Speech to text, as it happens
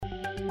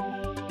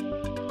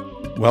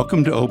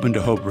Welcome to Open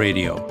to Hope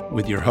Radio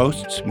with your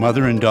hosts,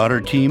 mother and daughter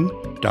team,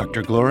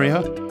 Dr.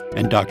 Gloria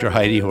and Dr.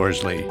 Heidi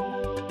Horsley.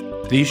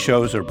 These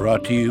shows are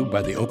brought to you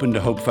by the Open to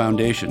Hope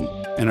Foundation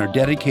and are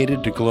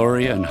dedicated to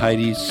Gloria and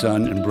Heidi's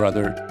son and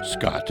brother,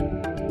 Scott,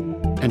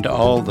 and to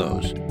all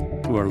those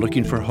who are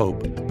looking for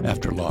hope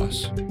after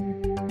loss.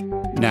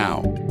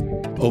 Now,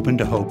 Open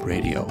to Hope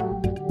Radio.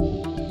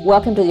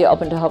 Welcome to the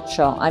Open to Hope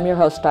Show. I'm your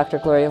host, Dr.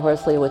 Gloria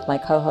Horsley, with my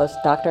co-host,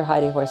 Dr.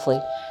 Heidi Horsley.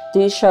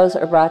 These shows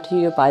are brought to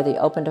you by the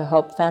Open to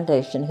Hope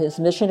Foundation, whose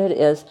mission it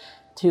is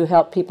to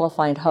help people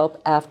find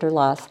hope after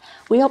loss.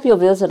 We hope you'll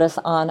visit us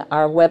on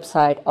our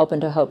website,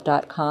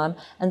 opentohope.com,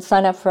 and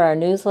sign up for our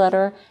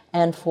newsletter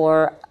and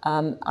for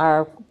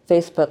our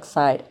Facebook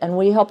site. And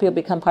we hope you'll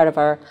become part of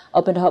our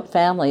Open to Hope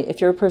family.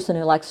 If you're a person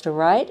who likes to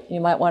write,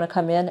 you might want to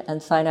come in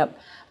and sign up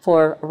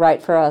for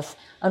Write for Us.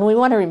 And we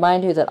want to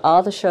remind you that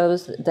all the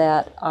shows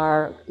that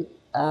are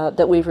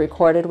that we've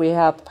recorded, we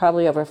have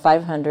probably over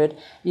 500.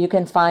 You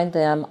can find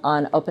them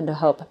on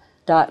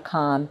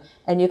opentohope.com,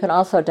 and you can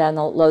also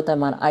download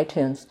them on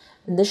iTunes.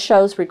 And this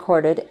show's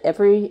recorded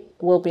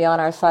will be on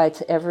our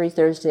sites every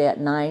Thursday at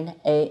 9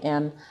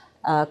 a.m.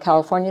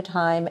 California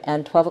time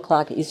and 12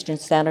 o'clock Eastern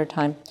Standard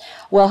Time.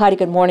 Well, Heidi,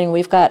 good morning.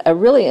 We've got a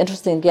really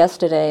interesting guest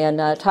today,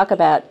 and talk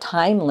about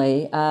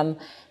timely.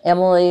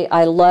 Emily,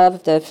 I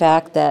love the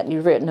fact that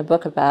you've written a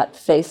book about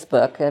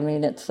Facebook. I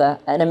mean, it's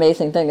an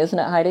amazing thing, isn't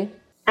it, Heidi?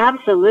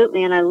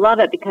 Absolutely, and I love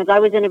it because I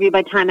was interviewed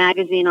by Time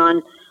Magazine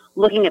on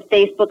looking at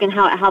Facebook and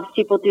how it helps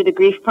people through the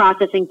grief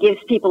process and gives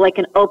people like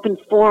an open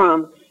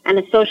forum and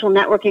a social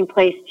networking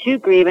place to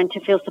grieve and to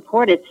feel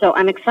supported. So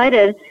I'm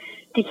excited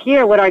to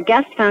hear what our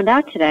guest found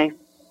out today.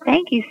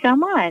 Thank you so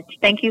much.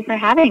 Thank you for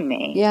having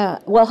me. Yeah.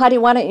 Well, Heidi,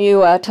 why don't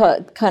you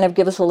kind of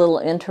give us a little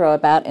intro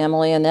about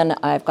Emily, and then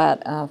I've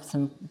got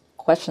some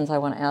questions I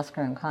want to ask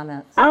her and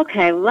comments.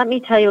 Okay, let me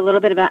tell you a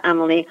little bit about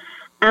Emily.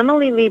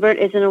 Emily Liebert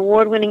is an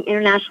award-winning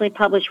internationally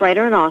published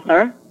writer and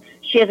author.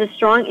 She has a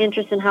strong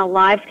interest in how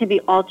lives can be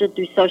altered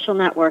through social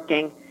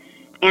networking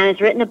and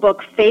has written a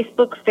book,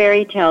 Facebook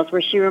Fairy Tales,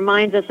 where she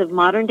reminds us of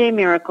modern-day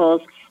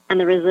miracles and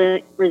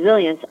the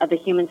resilience of the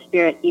human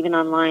spirit, even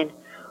online.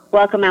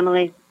 Welcome,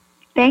 Emily.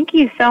 Thank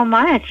you so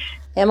much.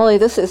 Emily,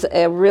 this is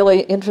a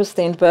really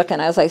interesting book,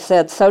 and as I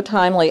said, so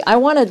timely. I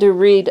wanted to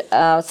read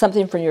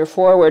something from your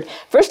foreword.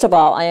 First of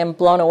all, I am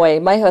blown away.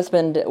 My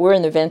husband, we're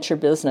in the venture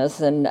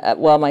business, and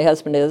my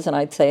husband is, and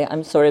I'd say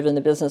I'm sort of in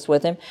the business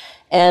with him.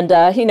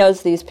 And he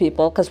knows these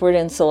people because we're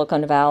in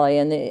Silicon Valley,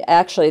 and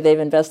they've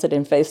invested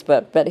in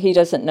Facebook, but he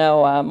doesn't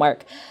know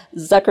Mark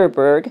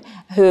Zuckerberg,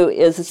 who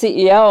is the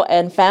CEO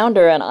and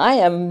founder, and I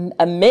am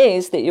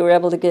amazed that you were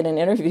able to get an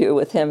interview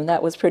with him.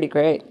 That was pretty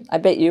great. I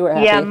bet you were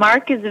happy. Yeah,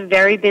 Mark is a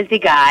very busy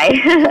guy,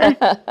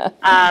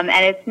 and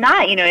it's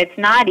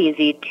not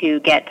easy to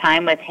get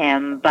time with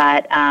him,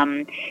 but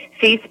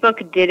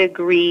Facebook did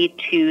agree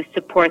to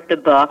support the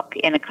book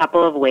in a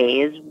couple of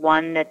ways.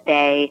 One, that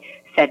they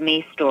sent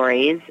me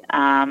stories.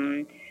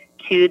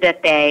 Two,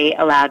 that they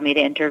allowed me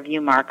to interview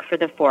Mark for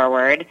the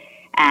foreword.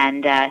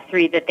 And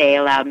three, that they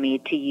allowed me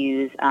to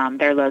use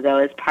their logo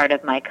as part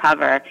of my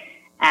cover.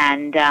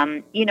 And,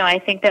 I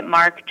think that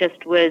Mark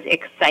just was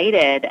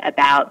excited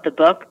about the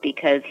book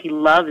because he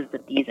loves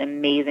that these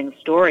amazing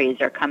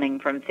stories are coming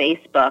from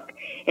Facebook.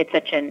 It's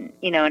such an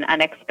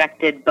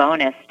unexpected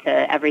bonus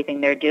to everything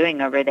they're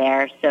doing over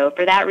there. So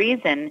for that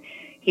reason,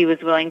 he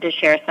was willing to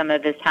share some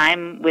of his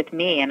time with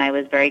me, and I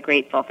was very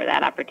grateful for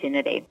that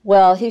opportunity.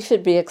 Well, he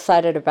should be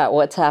excited about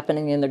what's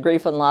happening in the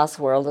grief and loss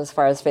world as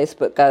far as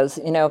Facebook goes.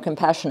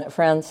 Compassionate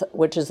Friends,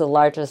 which is the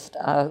largest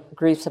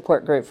grief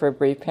support group for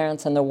bereaved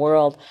parents in the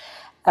world,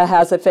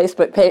 has a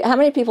Facebook page. How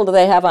many people do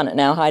they have on it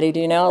now, Heidi? Do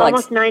you know?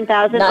 Almost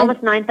 9,000.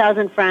 Almost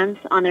 9,000 friends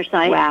on their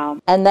site. Wow.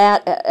 And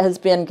that has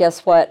been,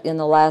 guess what, in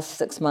the last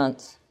 6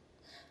 months.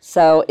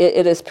 So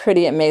it is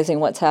pretty amazing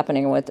what's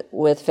happening with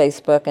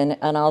Facebook,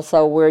 and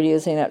also we're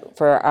using it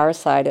for our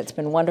site. It's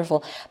been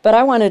wonderful. But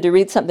I wanted to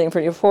read something for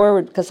you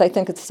forward because I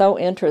think it's so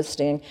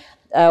interesting,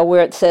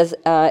 where it says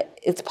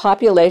its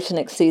population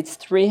exceeds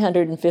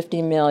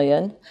 350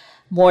 million.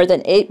 More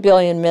than 8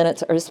 billion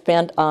minutes are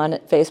spent on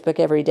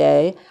Facebook every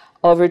day.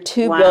 Over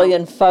 2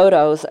 billion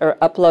photos are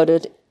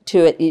uploaded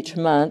to it each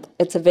month.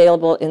 It's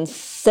available in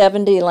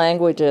 70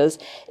 languages.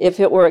 If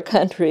it were a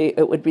country,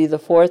 it would be the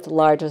fourth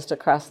largest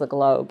across the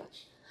globe.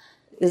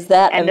 Is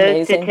that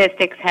amazing? And those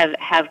statistics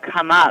have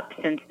come up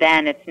since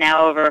then. It's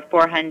now over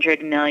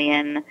 400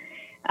 million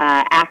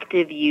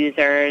active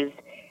users,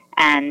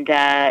 and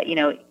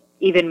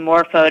even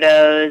more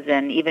photos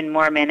and even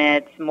more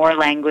minutes, more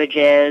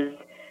languages.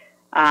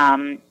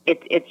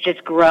 It's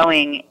just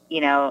growing,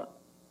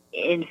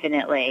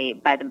 infinitely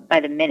by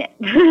the minute.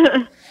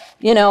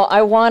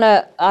 I want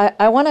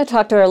to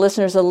talk to our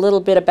listeners a little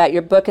bit about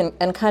your book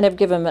and kind of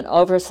give them an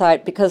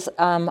oversight because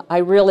I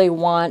really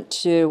want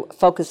to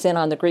focus in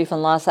on the grief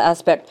and loss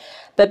aspect.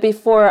 But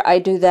before I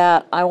do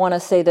that, I want to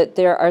say that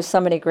there are so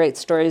many great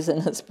stories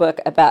in this book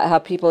about how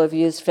people have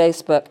used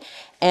Facebook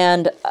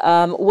and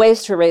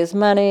ways to raise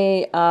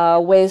money,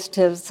 ways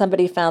to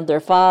somebody found their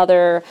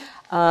father,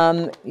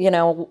 What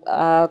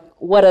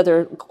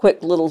other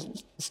quick little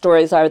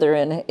stories are there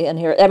in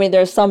here? I mean,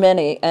 there's so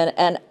many.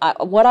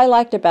 What I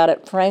liked about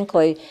it,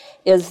 frankly,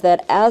 is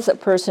that as a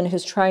person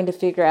who's trying to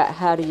figure out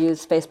how to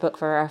use Facebook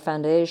for our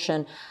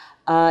foundation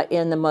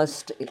in the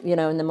most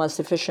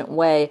efficient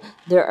way,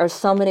 there are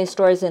so many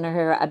stories in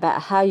here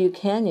about how you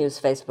can use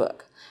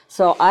Facebook.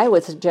 So I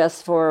would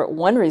suggest, for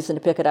one reason,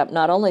 to pick it up,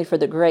 not only for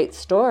the great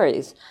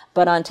stories,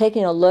 but on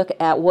taking a look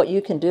at what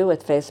you can do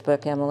with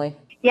Facebook, Emily.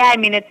 Yeah, I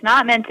mean, it's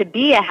not meant to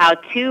be a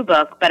how-to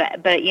book, but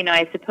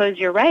I suppose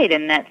you're right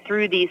in that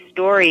through these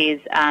stories,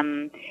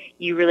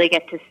 you really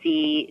get to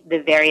see the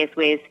various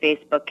ways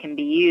Facebook can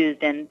be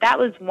used. And that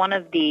was one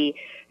of the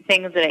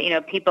things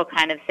that, people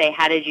kind of say,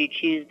 how did you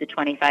choose the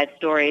 25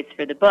 stories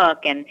for the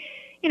book? And,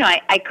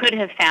 I could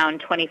have found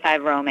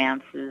 25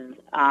 romances.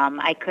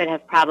 I could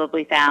have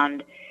probably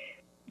found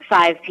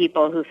 5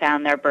 people who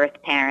found their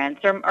birth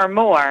parents or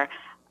more.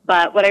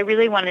 But what I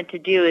really wanted to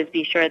do is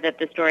be sure that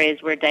the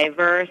stories were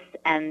diverse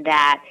and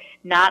that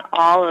not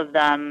all of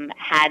them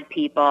had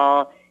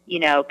people,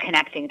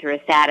 connecting through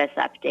a status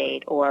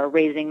update or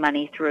raising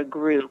money through a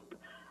group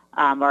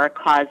or a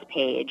cause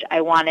page.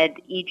 I wanted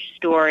each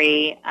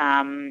story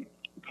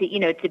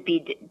to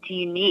be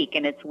unique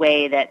in its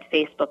way that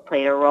Facebook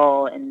played a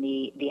role in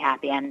the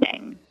happy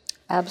ending.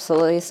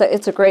 Absolutely. So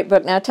it's a great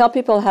book. Now tell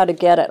people how to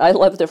get it. I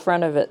love the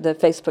front of it, the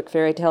Facebook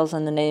Fairy Tales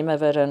and the name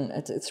of it, and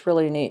it's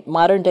really neat.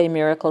 Modern Day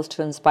Miracles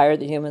to Inspire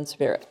the Human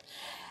Spirit.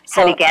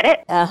 So, how to get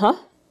it? Uh-huh.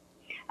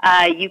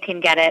 You can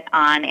get it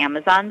on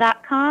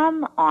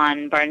Amazon.com,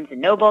 on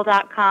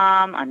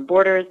BarnesandNoble.com, on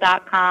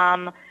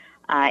Borders.com,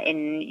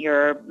 in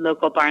your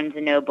local Barnes &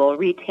 Noble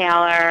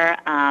retailer,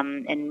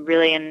 and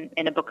really in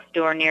a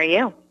bookstore near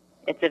you.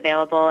 It's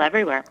available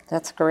everywhere.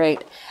 That's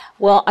great.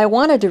 Well, I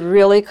wanted to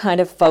really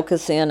kind of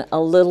focus in a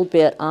little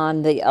bit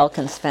on the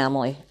Elkins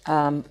family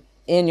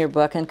in your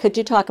book. And could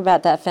you talk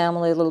about that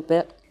family a little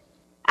bit?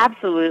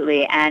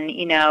 Absolutely. And,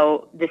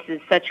 this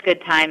is such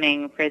good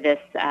timing for this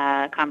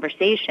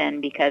conversation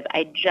because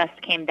I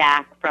just came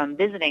back from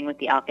visiting with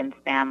the Elkins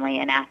family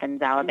in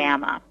Athens,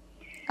 Alabama.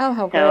 Oh,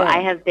 how great. So I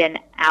have been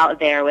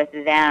out there with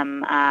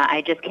them.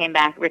 I just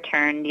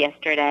returned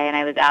yesterday, and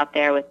I was out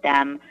there with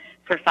them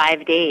for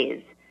 5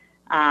 days.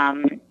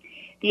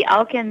 The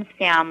Elkins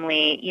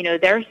family,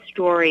 their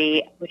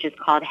story, which is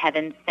called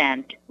Heaven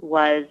Sent,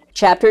 was...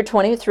 Chapter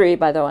 23,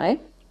 by the way.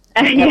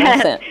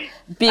 Yes.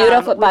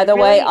 Beautiful, by the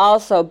way,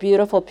 also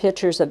beautiful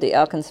pictures of the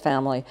Elkins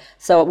family.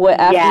 So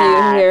after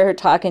you hear her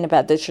talking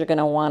about this, you're going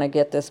to want to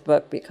get this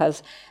book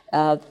because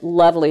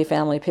lovely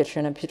family picture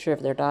and a picture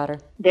of their daughter.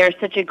 They're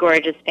such a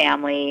gorgeous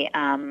family,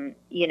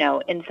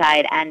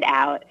 inside and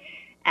out.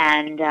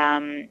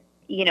 And,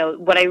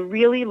 what I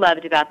really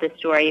loved about this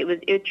story,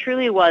 it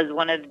truly was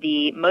one of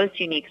the most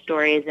unique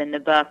stories in the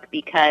book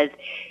because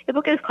the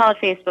book is called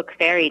Facebook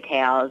Fairy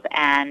Tales,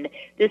 and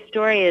this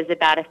story is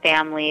about a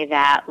family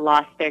that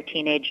lost their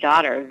teenage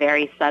daughter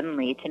very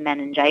suddenly to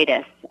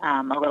meningitis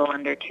a little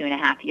under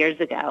 2.5 years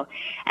ago.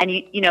 And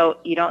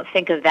you don't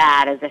think of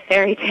that as a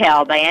fairy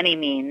tale by any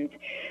means,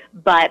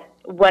 but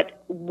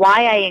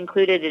why I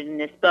included it in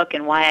this book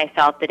and why I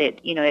felt that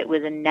it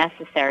was a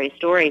necessary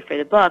story for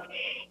the book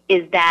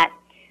is that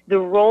the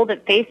role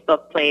that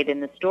Facebook played in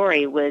the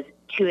story was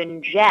to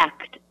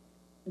inject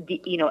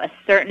a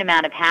certain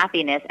amount of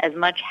happiness, as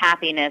much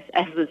happiness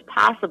as was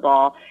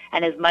possible,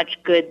 and as much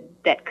good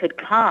that could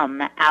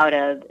come out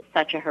of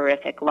such a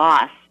horrific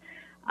loss.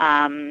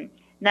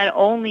 Not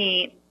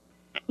only,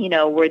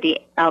 were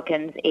the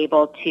Elkins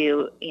able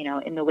to,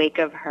 in the wake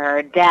of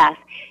her death,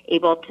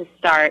 able to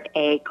start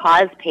a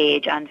cause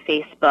page on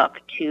Facebook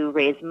to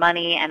raise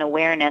money and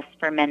awareness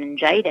for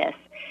meningitis,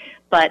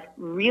 but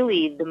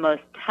really the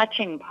most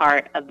touching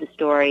part of the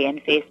story and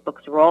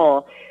Facebook's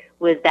role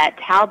was that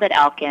Talbot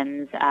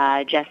Elkins,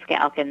 Jessica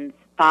Elkins'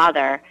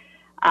 father,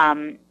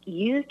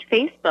 used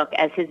Facebook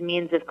as his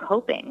means of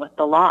coping with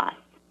the loss.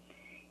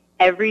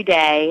 Every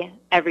day,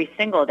 every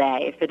single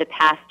day, for the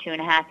past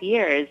 2.5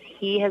 years,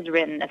 he has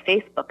written a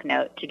Facebook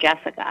note to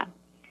Jessica.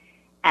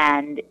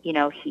 And,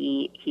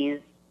 he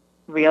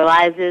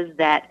realizes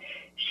that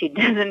she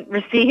doesn't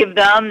receive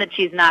them, that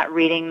she's not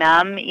reading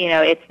them.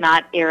 It's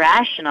not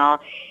irrational.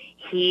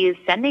 He's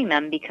sending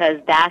them because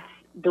that's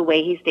the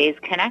way he stays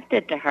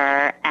connected to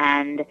her,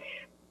 and,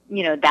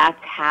 that's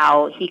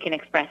how he can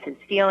express his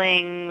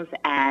feelings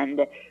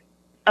and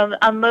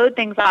unload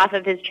things off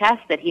of his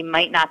chest that he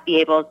might not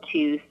be able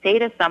to say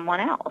to someone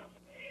else.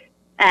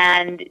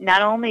 And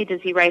not only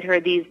does he write her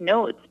these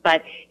notes,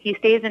 but he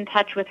stays in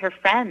touch with her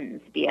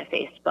friends via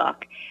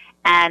Facebook.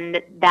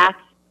 And that's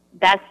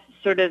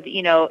sort of,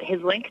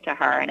 his link to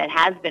her, and it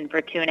has been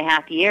for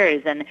 2.5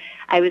 years. And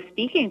I was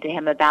speaking to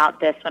him about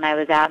this when I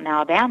was out in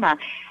Alabama,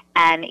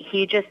 and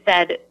he just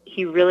said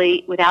he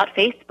really, without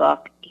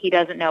Facebook, he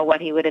doesn't know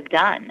what he would have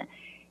done.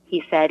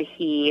 He said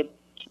he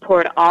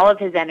poured all of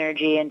his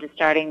energy into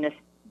starting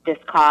this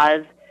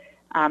cause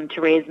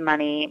to raise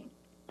money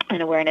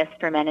and awareness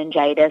for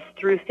meningitis.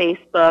 Through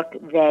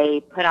Facebook,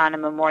 they put on a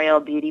memorial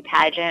beauty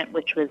pageant,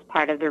 which was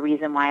part of the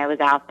reason why I was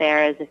out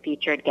there as a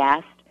featured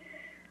guest.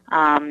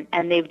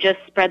 And they've just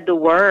spread the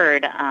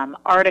word,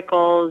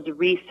 articles,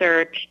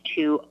 research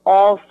to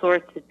all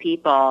sorts of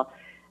people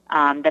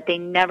that they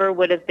never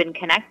would have been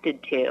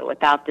connected to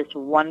without this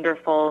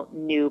wonderful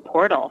new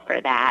portal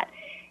for that.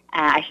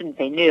 I shouldn't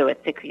say new,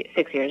 it's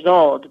six years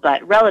old,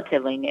 but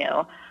relatively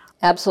new.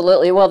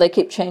 Absolutely. Well, they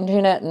keep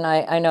changing it, and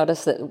I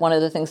noticed that one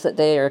of the things that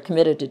they are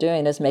committed to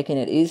doing is making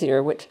it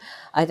easier, which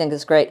I think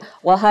is great.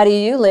 Well, Heidi,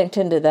 you linked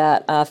into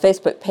that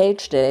Facebook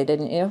page today,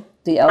 didn't you?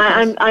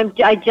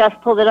 I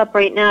just pulled it up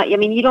right now. I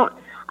mean,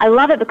 I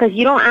love it because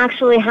you don't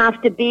actually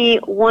have to be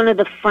one of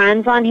the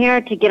friends on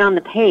here to get on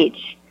the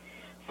page.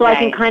 So right. I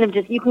can kind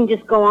of you can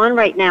just go on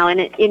right now. And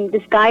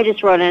this guy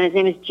just wrote in, his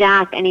name is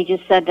Jack, and he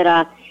just said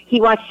that he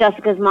watched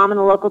Jessica's mom on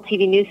the local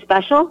TV news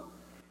special.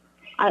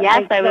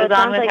 Yes, I was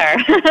on with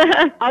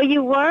her. Oh,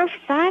 you were?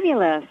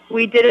 Fabulous.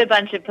 We did a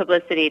bunch of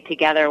publicity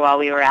together while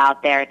we were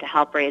out there to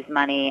help raise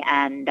money,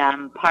 and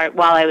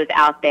while I was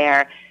out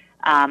there,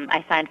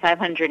 I signed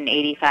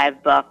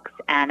 585 books,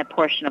 and a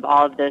portion of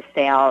all of those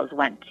sales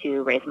went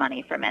to raise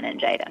money for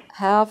meningitis.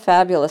 How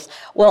fabulous.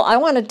 Well, I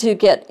wanted to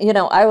get,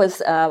 I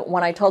was,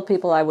 when I told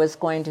people I was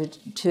going to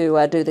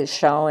do this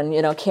show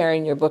and,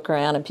 carrying your book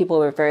around, and people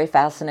were very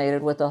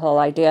fascinated with the whole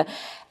idea.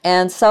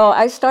 And so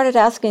I started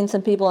asking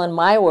some people in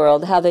my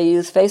world how they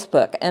use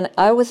Facebook. And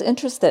I was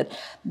interested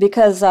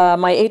because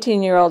my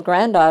 18-year-old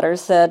granddaughter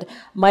said,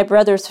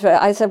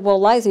 I said,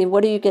 well, Lizzie,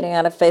 what are you getting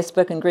out of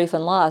Facebook and grief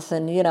and loss?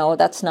 And,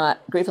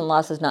 grief and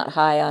loss is not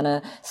high on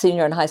a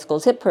senior in high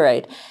school's hit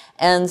parade.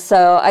 And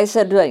so I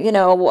said,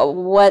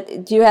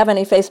 what do you have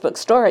any Facebook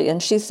story?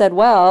 And she said,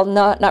 well,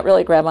 not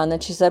really, Grandma. And then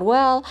she said,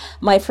 well,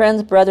 my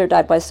friend's brother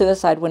died by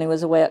suicide when he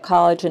was away at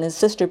college, and his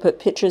sister put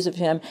pictures of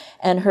him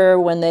and her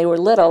when they were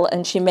little,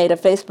 and she made a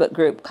Facebook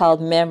group called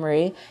In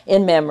Memory,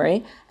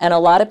 and a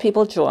lot of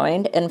people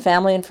joined, and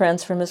family and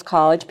friends from his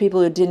college,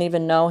 people who didn't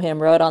even know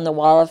him, wrote on the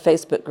wall of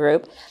Facebook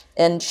group.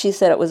 And she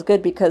said it was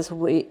good because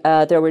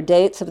there were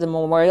dates of the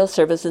memorial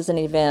services and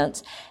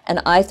events,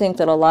 and I think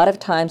that a lot of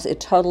times it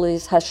totally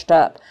is hushed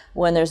up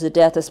when there's a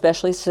death,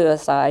 especially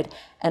suicide,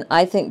 and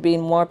I think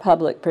being more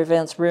public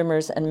prevents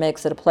rumors and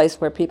makes it a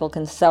place where people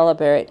can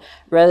celebrate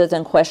rather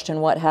than question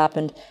what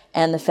happened,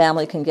 and the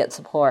family can get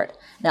support.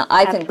 Now,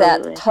 I think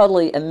that's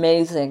totally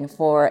amazing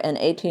for an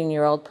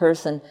 18-year-old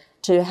person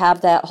to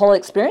have that whole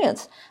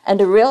experience and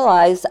to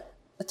realize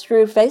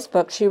through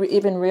Facebook, she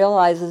even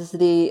realizes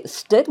the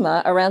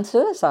stigma around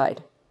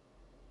suicide.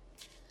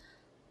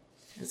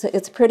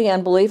 It's pretty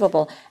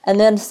unbelievable. And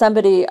then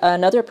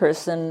another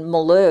person,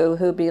 Malou,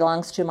 who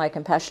belongs to my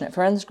Compassionate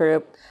Friends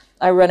group,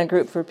 I run a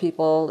group for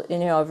people,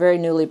 very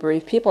newly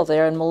bereaved people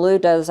there, and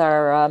Malou does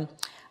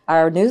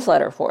our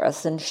newsletter for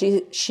us. And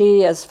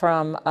she is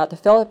from the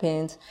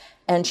Philippines,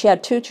 and she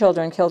had 2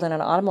 children killed in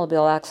an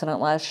automobile accident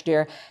last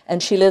year,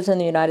 and she lives in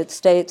the United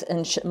States,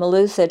 and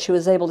Malou said she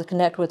was able to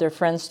connect with her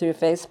friends through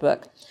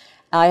Facebook.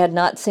 I had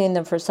not seen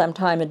them for some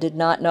time and did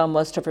not know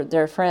most of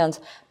their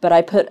friends, but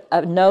I put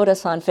a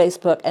notice on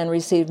Facebook and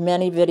received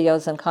many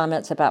videos and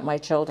comments about my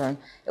children.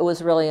 It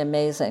was really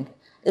amazing.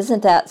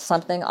 Isn't that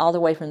something, all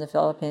the way from the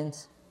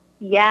Philippines?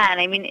 Yeah,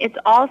 and I mean, it's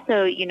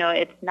also,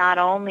 it's not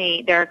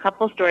only, there are a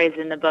couple stories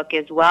in the book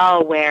as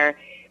well where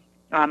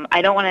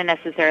I don't want to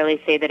necessarily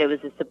say that it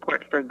was a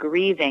support for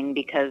grieving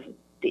because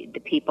the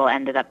people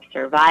ended up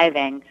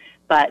surviving,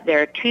 but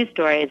there are 2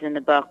 stories in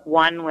the book.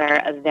 One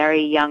where a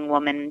very young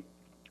woman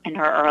in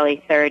her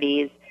early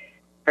 30s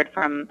suffered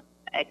from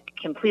a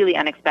completely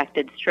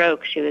unexpected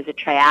stroke. She was a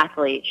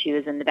triathlete. She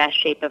was in the best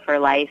shape of her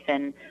life,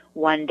 and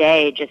one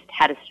day just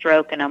had a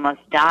stroke and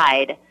almost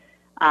died.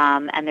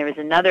 And there was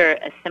a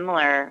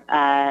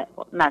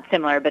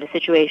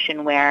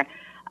situation where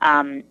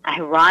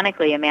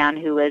ironically, a man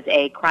who was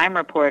a crime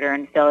reporter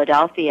in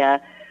Philadelphia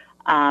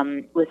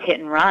was hit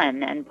and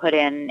run and put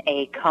in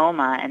a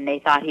coma, and they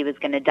thought he was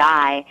going to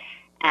die.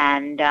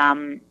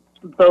 And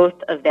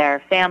both of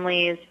their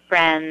families,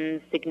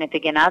 friends,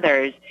 significant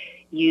others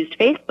used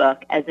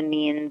Facebook as a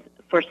means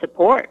for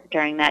support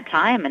during that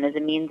time and as a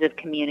means of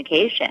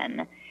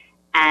communication.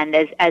 And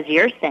as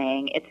you're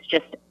saying, it's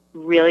just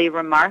really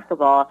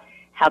remarkable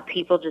how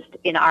people just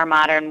in our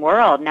modern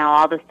world now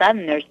all of a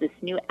sudden there's this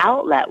new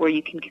outlet where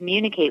you can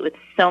communicate with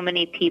so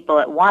many people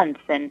at once.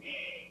 And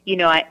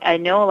I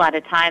know a lot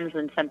of times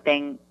when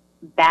something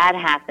bad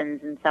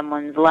happens in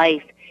someone's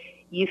life,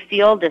 you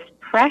feel this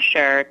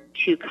pressure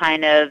to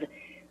kind of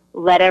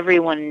let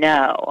everyone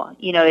know.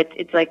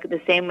 It's like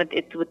the same with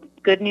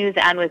good news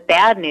and with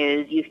bad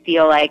news. You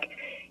feel like,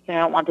 I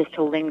don't want this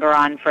to linger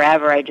on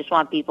forever. I just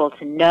want people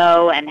to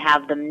know and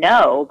have them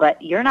know. But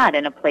you're not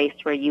in a place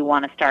where you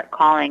want to start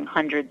calling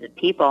hundreds of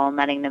people and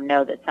letting them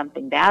know that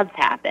something bad's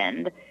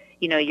happened.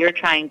 You're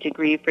trying to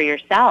grieve for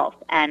yourself.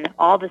 And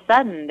all of a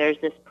sudden, there's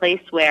this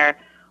place where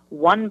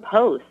one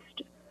post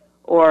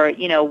or,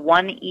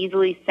 one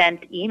easily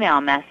sent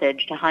email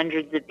message to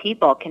hundreds of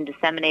people can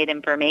disseminate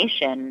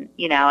information,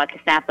 at the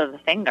snap of a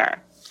finger.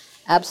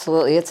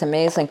 Absolutely. It's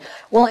amazing.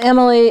 Well,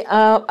 Emily,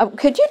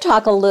 could you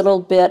talk a little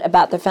bit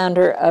about the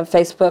founder of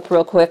Facebook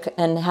real quick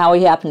and how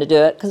he happened to do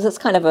it? Because it's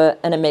kind of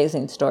an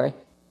amazing story.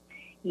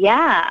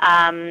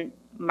 Yeah.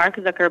 Mark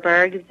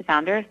Zuckerberg is the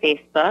founder of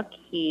Facebook.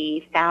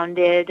 He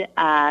founded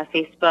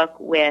Facebook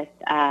with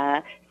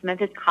some of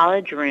his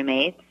college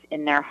roommates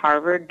in their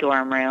Harvard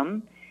dorm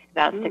room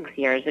about 6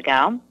 years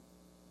ago.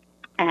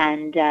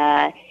 And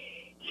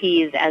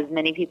he's, as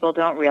many people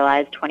don't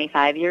realize,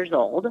 25 years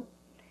old.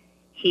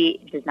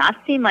 He does not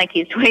seem like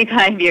he's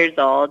 25 years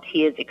old.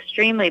 He is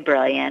extremely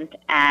brilliant,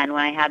 and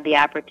when I had the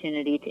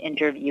opportunity to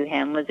interview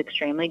him, was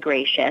extremely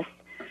gracious.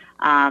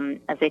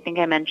 As I think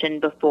I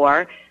mentioned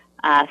before,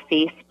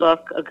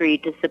 Facebook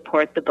agreed to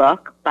support the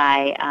book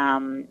by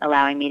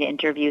allowing me to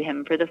interview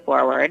him for the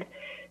foreword.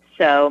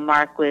 So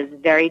Mark was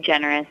very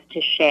generous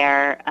to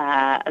share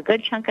a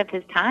good chunk of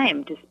his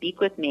time to speak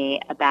with me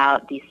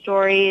about these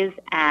stories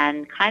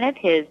and kind of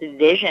his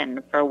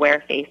vision for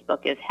where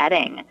Facebook is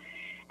heading.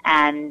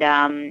 And,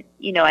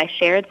 I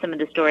shared some of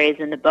the stories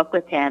in the book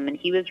with him, and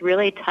he was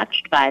really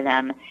touched by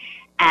them.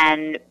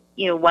 And,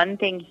 one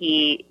thing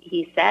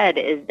he said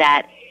is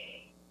that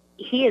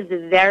he is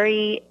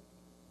very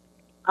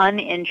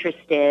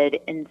uninterested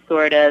in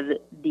sort of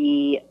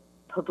the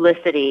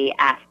publicity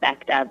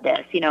aspect of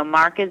this.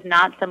 Mark is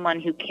not someone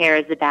who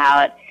cares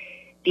about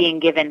being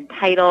given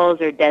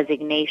titles or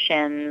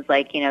designations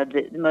like,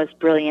 the most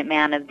brilliant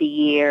man of the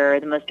year, or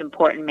the most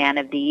important man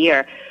of the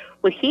year.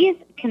 What he's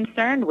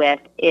concerned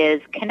with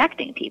is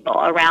connecting people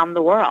around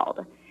the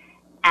world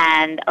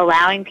and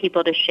allowing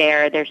people to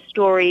share their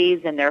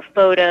stories and their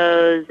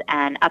photos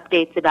and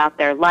updates about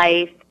their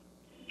life.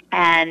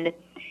 And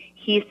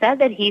he said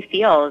that he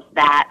feels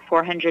that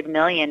 400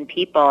 million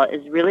people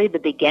is really the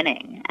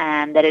beginning,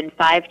 and that in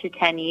 5 to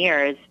 10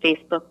 years,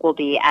 Facebook will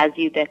be as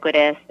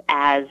ubiquitous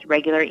as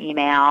regular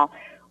email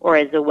or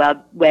as a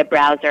web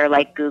browser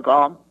like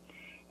Google.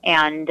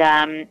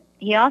 And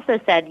he also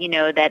said,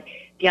 that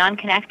beyond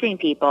connecting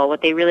people,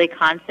 what they really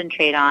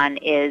concentrate on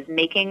is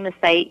making the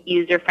site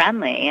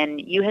user-friendly. And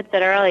you had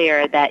said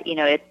earlier that,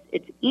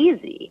 it's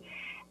easy.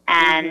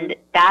 And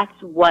that's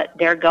what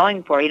they're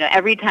going for.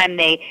 Every time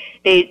they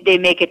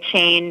make a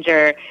change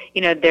or,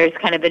 there's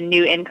kind of a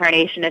new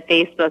incarnation of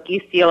Facebook, you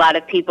see a lot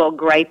of people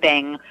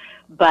griping.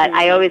 But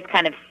I always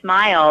kind of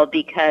smile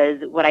because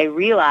what I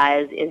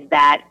realize is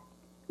that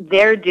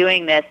they're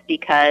doing this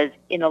because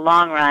in the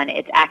long run,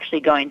 it's actually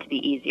going to be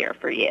easier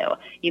for you.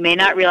 You may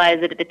not realize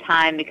it at the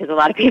time because a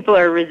lot of people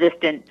are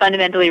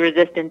fundamentally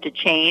resistant to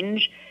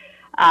change.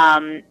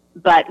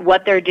 But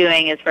what they're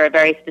doing is for a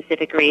very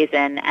specific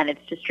reason, and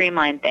it's to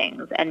streamline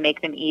things and make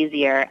them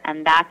easier.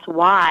 And that's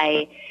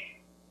why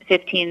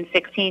 15,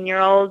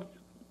 16-year-olds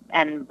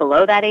and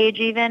below that age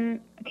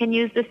even can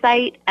use the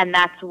site. And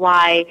that's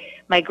why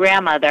my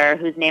grandmother,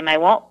 whose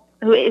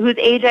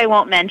age I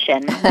won't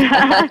mention,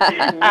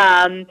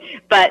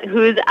 but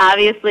who's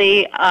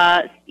obviously,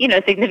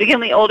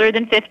 significantly older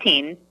than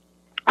 15,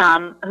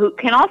 who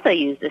can also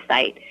use the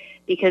site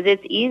because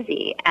it's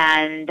easy.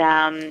 And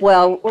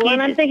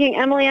and I'm thinking,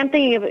 Emily, of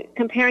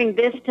comparing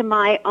this to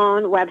my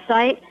own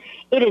website.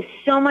 It is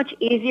so much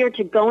easier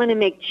to go in and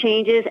make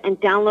changes and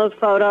download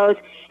photos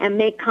and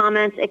make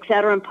comments, et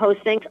cetera, and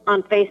post things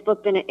on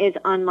Facebook than it is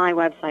on my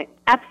website.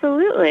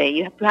 Absolutely.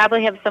 You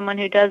probably have someone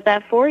who does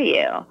that for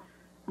you.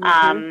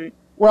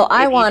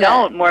 If you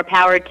don't, more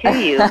power to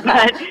you.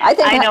 But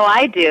I know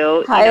I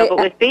do. But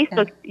with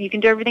Facebook, you can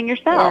do everything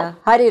yourself. Yeah,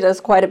 Heidi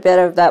does quite a bit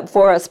of that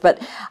for us.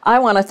 But I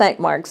want to thank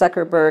Mark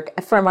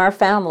Zuckerberg from our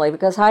family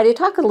because, Heidi,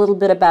 talk a little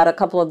bit about a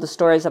couple of the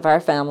stories of our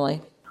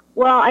family.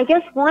 Well, I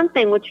guess one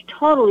thing which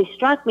totally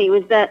struck me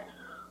was that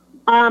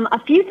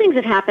a few things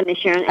have happened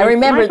this year. And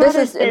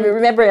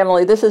remember,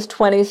 Emily, this is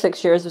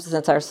 26 years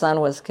since our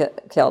son was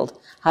killed.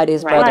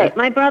 Heidi's brother. Right.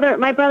 My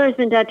brother's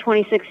been dead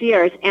 26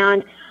 years,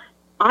 and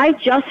I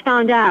just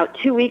found out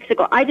 2 weeks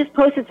ago. I just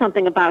posted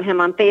something about him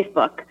on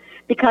Facebook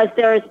because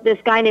there's this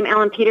guy named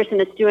Alan Peterson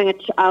that's doing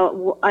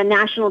a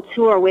national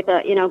tour with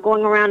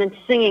going around and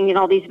singing in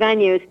all these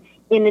venues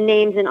in the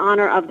names in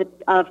honor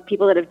of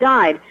people that have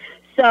died.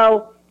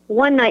 So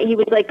one night he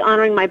was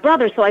honoring my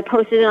brother, so I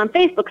posted it on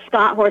Facebook.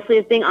 Scott Horsley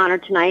is being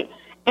honored tonight,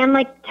 and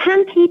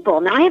 10 people.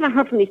 Now I haven't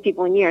heard from these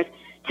people in years.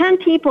 10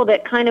 people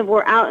that kind of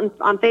were out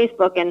on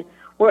Facebook and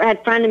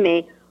had friended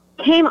me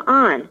came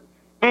on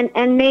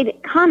and made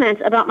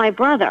comments about my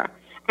brother.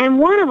 And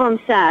one of them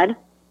said,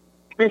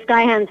 this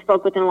guy I hadn't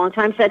spoke with in a long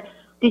time, said,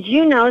 "Did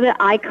you know that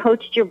I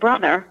coached your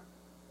brother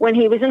when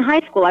he was in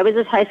high school? I was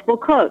his high school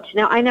coach."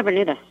 Now, I never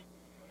knew this.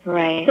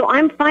 Right. So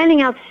I'm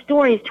finding out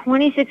stories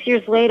 26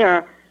 years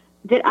later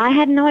that I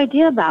had no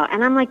idea about.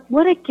 And I'm like,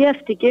 what a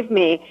gift to give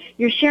me.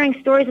 You're sharing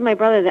stories of my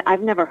brother that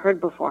I've never heard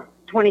before,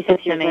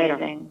 26 years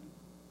later.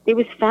 It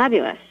was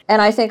fabulous.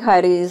 And I think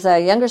Heidi's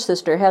younger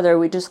sister, Heather,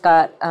 we just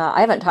got, I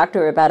haven't talked to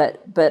her about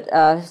it, but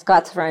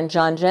Scott's friend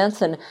John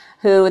Jensen,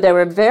 who they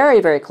were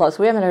very, very close.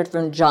 We haven't heard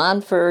from John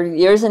for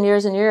years and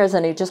years and years,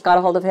 and he just got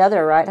a hold of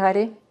Heather, right,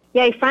 Heidi?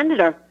 Yeah, he friended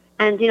her.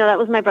 And, that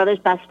was my brother's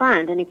best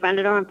friend, and he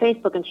friended her on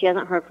Facebook, and she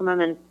hasn't heard from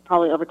him in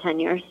probably over 10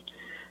 years.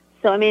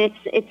 So, I mean,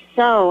 it's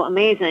so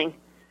amazing.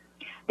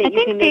 that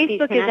you can make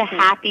these Facebook is a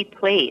connections. happy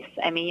place.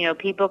 I mean,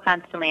 people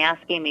constantly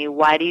asking me,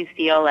 why do you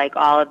feel like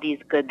all of these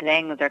good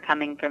things are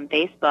coming from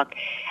Facebook?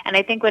 And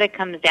I think what it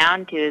comes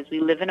down to is we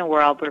live in a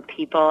world where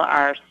people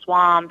are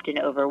swamped and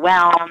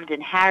overwhelmed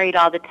and harried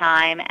all the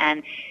time,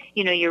 and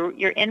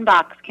your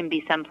inbox can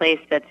be someplace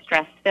that's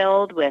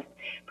stress-filled with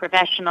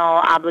professional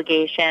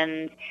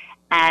obligations,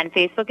 and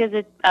Facebook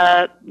is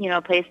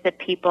a place that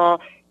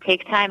people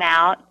take time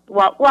out.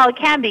 Well, it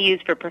can be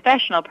used for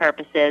professional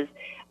purposes.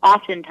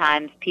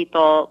 Oftentimes,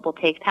 people will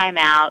take time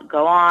out,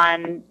 go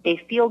on. They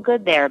feel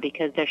good there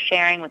because they're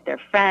sharing with their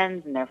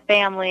friends and their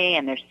family,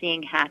 and they're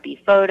seeing happy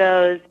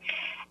photos.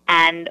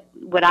 And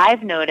what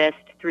I've noticed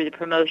through the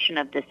promotion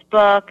of this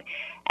book,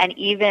 and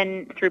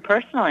even through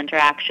personal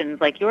interactions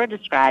like you're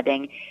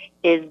describing,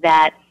 is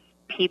that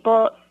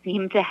people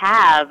seem to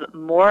have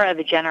more of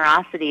a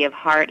generosity of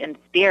heart and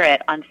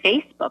spirit on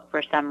Facebook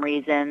for some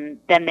reason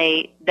than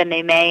they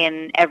may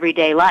in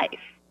everyday life.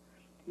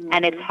 Mm-hmm.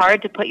 And it's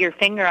hard to put your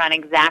finger on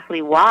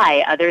exactly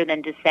why, other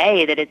than to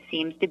say that it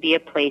seems to be a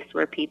place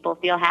where people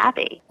feel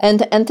happy.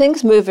 And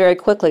things move very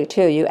quickly,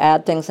 too. You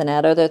add things and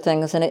add other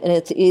things, and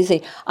it's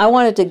easy. I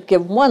wanted to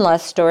give one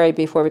last story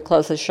before we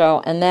close the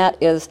show, and that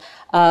is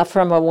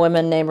from a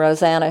woman named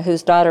Rosanna,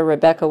 whose daughter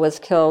Rebecca was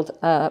killed.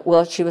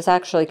 She was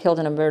actually killed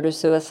in a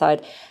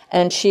murder-suicide.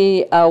 And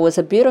she was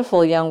a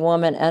beautiful young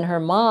woman, and her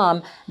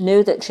mom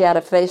knew that she had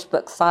a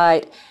Facebook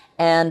site,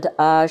 and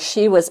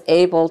she was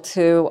able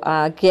to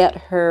get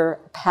her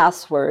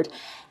password.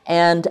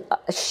 And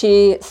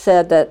she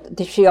said that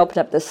she opened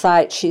up the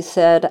site. She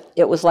said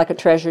it was like a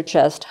treasure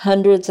chest,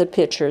 hundreds of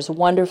pictures,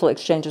 wonderful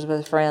exchanges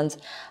with friends.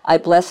 I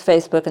bless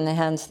Facebook in the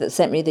hands that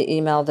sent me the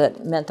email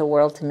that meant the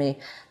world to me.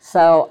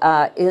 So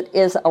it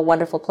is a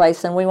wonderful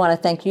place, and we want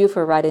to thank you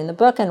for writing the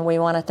book, and we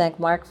want to thank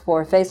Mark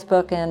for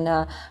Facebook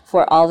and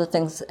for all the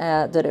things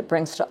that it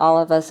brings to all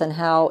of us and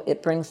how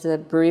it brings the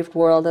bereaved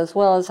world as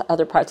well as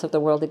other parts of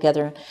the world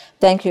together.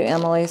 Thank you,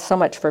 Emily, so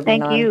much for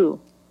being on. Thank you.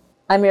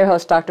 I'm your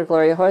host, Dr.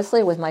 Gloria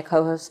Horsley, with my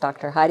co-host,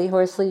 Dr. Heidi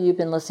Horsley. You've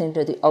been listening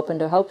to the Open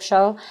to Hope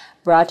show,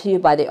 brought to you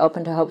by the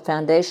Open to Hope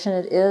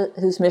Foundation,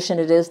 whose mission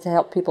it is to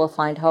help people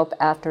find hope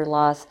after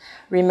loss.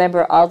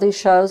 Remember, all these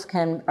shows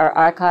are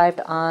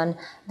archived on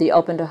the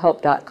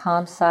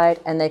opentohope.com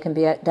site, and they can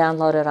be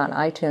downloaded on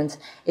iTunes.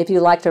 If you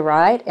like to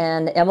write,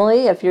 and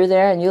Emily, if you're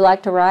there and you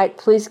like to write,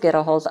 please get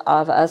a hold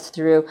of us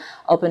through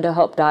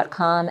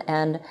opentohope.com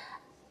and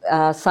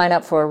sign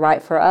up for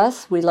Write for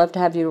Us. We'd love to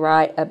have you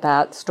write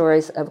about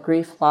stories of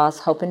grief, loss,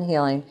 hope, and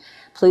healing.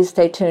 Please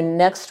stay tuned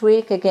next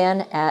week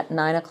again at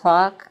 9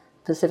 o'clock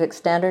Pacific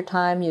Standard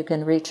Time. You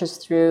can reach us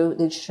through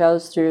these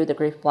shows through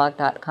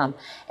thegriefblog.com.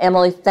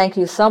 Emily, thank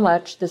you so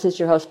much. This is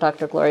your host,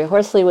 Dr. Gloria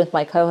Horsley, with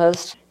my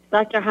co-host,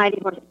 Dr. Heidi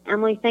Horsley.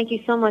 Emily, thank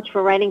you so much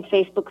for writing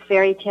Facebook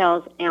fairy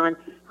tales and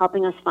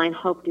helping us find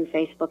hope through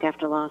Facebook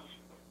after loss.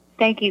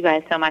 Thank you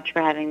guys so much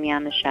for having me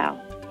on the show.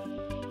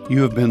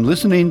 You have been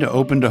listening to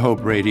Open to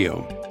Hope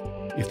Radio.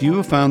 If you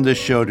have found this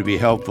show to be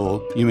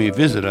helpful, you may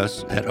visit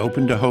us at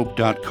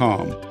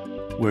opentohope.com,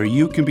 where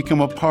you can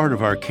become a part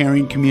of our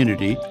caring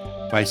community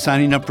by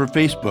signing up for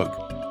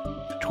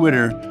Facebook,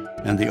 Twitter,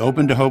 and the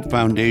Open to Hope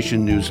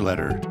Foundation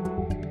newsletter.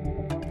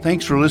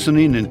 Thanks for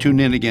listening, and tune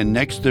in again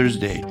next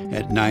Thursday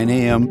at 9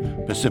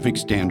 a.m. Pacific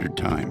Standard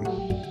Time.